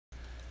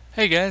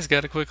Hey guys,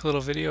 got a quick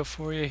little video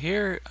for you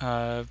here.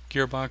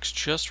 Gearbox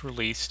just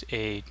released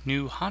a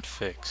new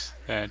hotfix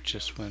that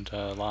just went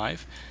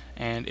live,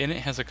 and in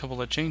it has a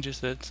couple of changes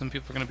that some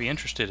people are going to be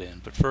interested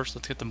in. But first,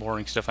 let's get the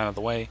boring stuff out of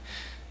the way.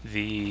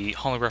 The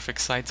holographic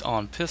sights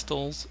on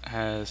pistols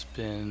has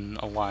been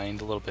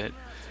aligned a little bit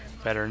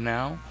better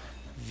now.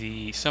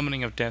 The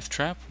summoning of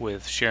Deathtrap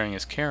with sharing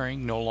is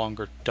caring no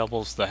longer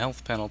doubles the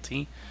health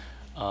penalty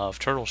of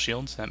turtle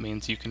shields. That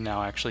means you can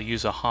now actually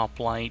use a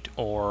hoplite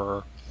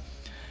or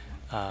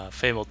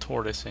fabled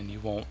tortoise and you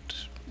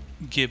won't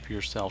gib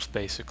yourself,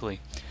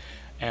 basically.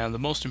 And the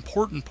most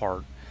important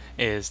part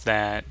is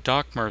that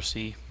Doc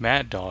Mercy,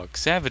 Mad Dog,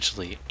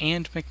 Savagely,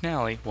 and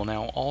McNally will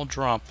now all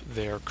drop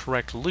their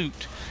correct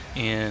loot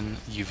in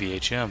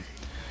UVHM.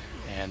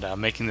 And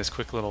making this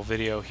quick little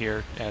video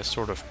here as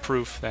sort of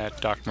proof that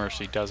Doc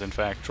Mercy does in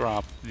fact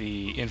drop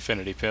the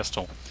Infinity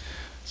Pistol.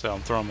 So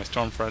I'm throwing my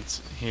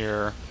Stormfronts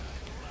here,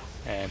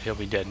 and he'll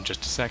be dead in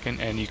just a second,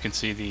 and you can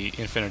see the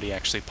Infinity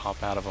actually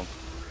pop out of him.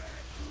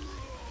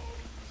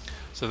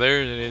 So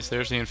there it is,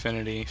 there's the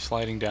Infinity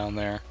sliding down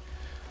there.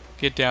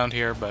 Get down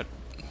here, but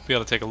be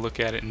able to take a look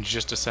at it in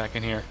just a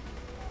second here.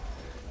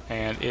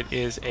 And it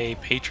is a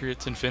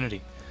Patriot's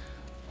Infinity.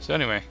 So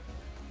anyway,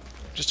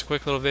 just a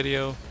quick little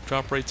video.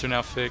 Drop rates are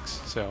now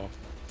fixed, so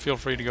feel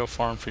free to go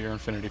farm for your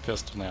Infinity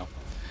Pistol now.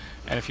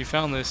 And if you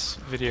found this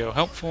video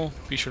helpful,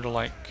 be sure to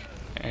like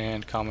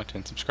and comment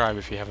and subscribe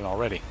if you haven't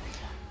already.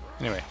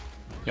 Anyway,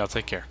 y'all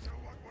take care.